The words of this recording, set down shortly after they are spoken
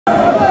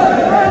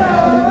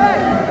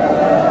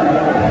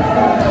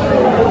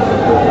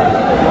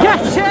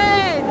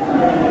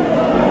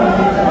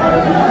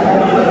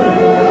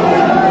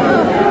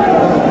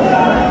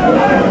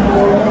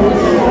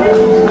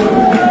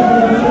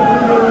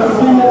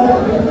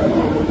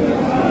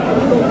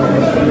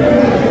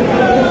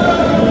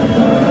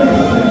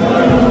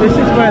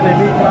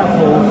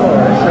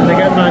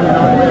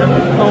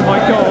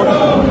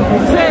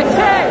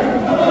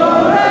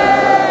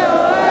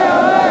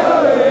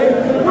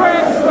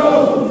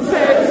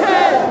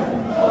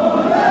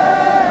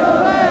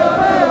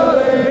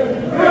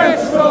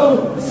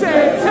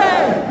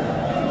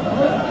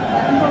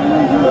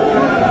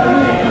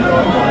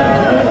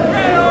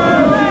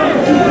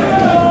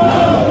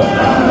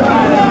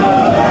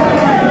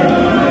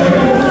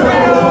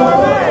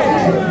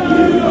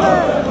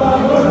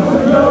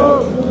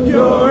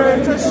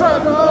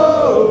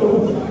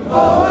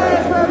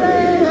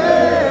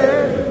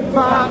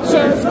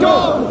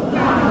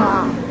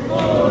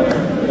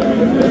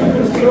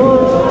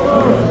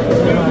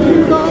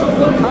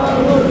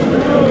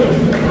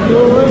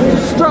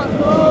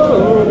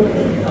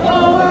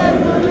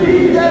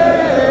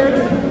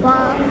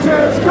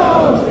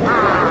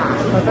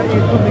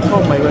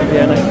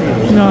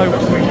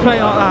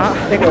something like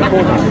that. They got a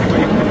corner.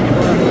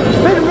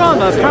 Ben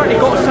Rama's apparently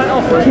got sent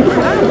off for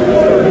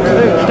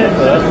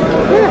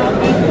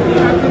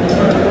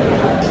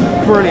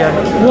brilliant.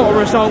 What a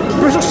result.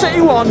 Bristol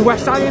City 1,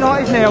 West Ham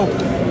United 0.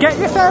 Get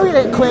your fairy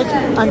liquid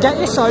and get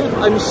your soap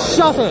and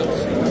shove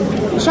it.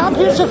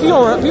 Champions of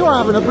Europe, you're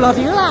having a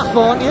bloody laugh,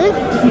 aren't you?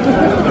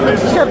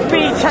 To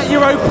BTEC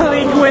Europa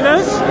League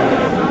winners.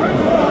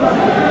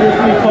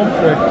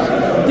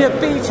 Your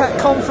BTEC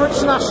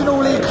Conference National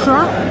League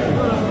crap.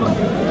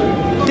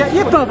 Get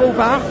your bubble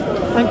bath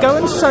and go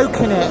and soak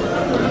in it.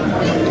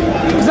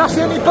 Because that's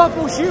the only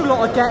bubbles you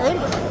lot are getting.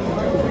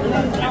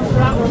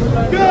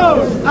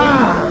 Go!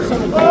 Ah!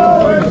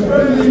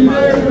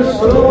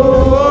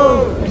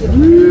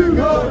 You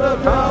got the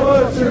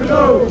power to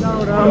know.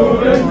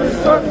 Moving to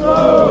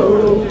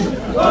slow.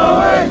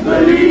 Always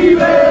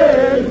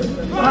believing.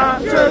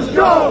 Matches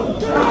go.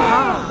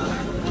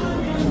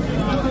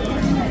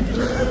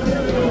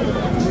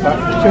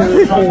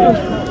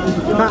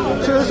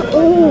 Matches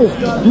all.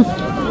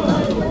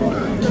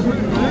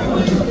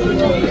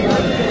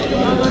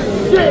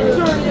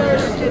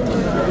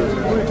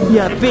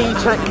 Yeah,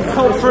 BTEC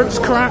Conference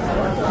crap.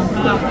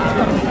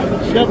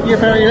 Get your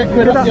very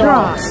liquid up your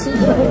ass.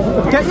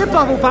 Get your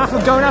bubble bath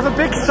and go and have a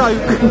big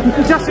soak.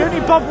 That's the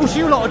only bubbles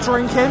you lot are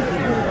drinking.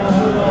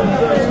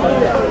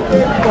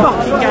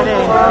 Fucking get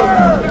in.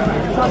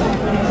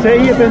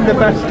 Say you've been the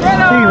best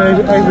team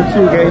over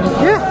 2 games.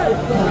 Yeah.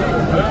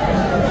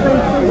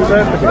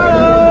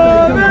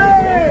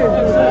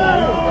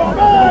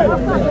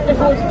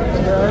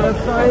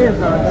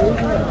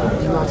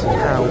 Bloody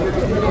hell.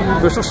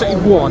 Bristol City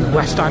 1,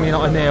 West Ham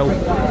United 0.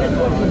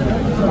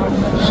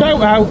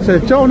 Shout out to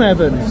John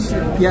Evans.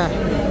 Yeah.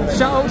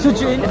 Shout out to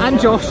Jin and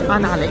Josh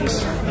and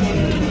Alex.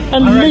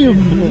 And Liam.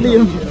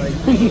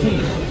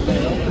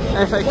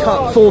 FA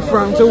Cup 4th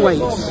round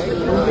awaits.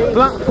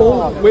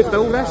 Blackpool with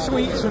all their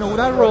sweets and all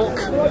their rock.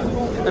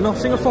 And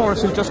Nottingham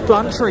Forest who just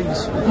plant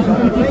trees.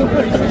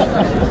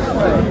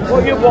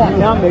 Well, you walk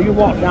down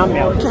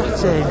there,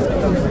 Get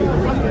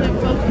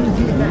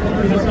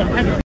in.